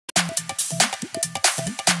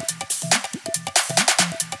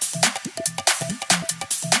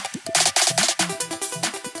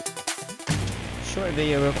short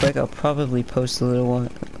video real quick. I'll probably post a little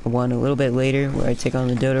one a little bit later where I take on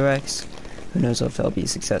the Dodorex. Who knows if I'll be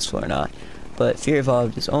successful or not. But Fear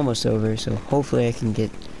Evolved is almost over, so hopefully I can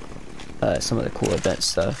get some of the cool event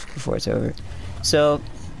stuff before it's over. So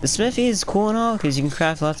the smithy is cool and all because you can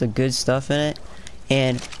craft lots of good stuff in it,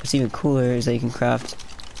 and what's even cooler is that you can craft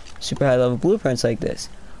super high level blueprints like this.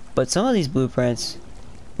 But some of these blueprints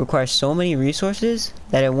require so many resources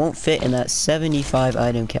that it won't fit in that 75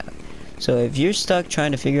 item cap. So if you're stuck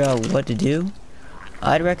trying to figure out what to do,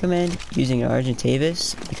 I'd recommend using an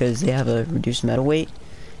Argentavis because they have a reduced metal weight,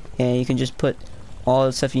 and you can just put all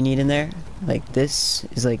the stuff you need in there. Like this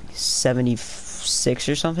is like 76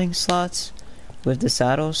 or something slots with the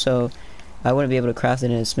saddle, so I wouldn't be able to craft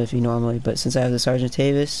it in a smithy normally, but since I have this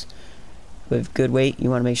Argentavis with good weight,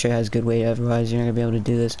 you want to make sure it has good weight, otherwise you're not going to be able to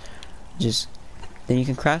do this. Then you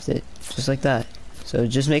can craft it just like that. So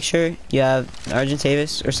just make sure you have an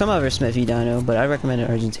Argentavis or some other smithy dino, but I recommend an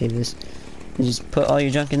Argentavis. And just put all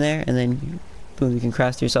your junk in there, and then boom, you can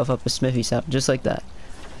craft yourself up a smithy set just like that.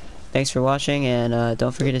 Thanks for watching, and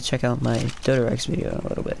don't forget to check out my Dodorex video in a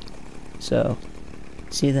little bit. So,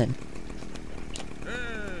 see you then.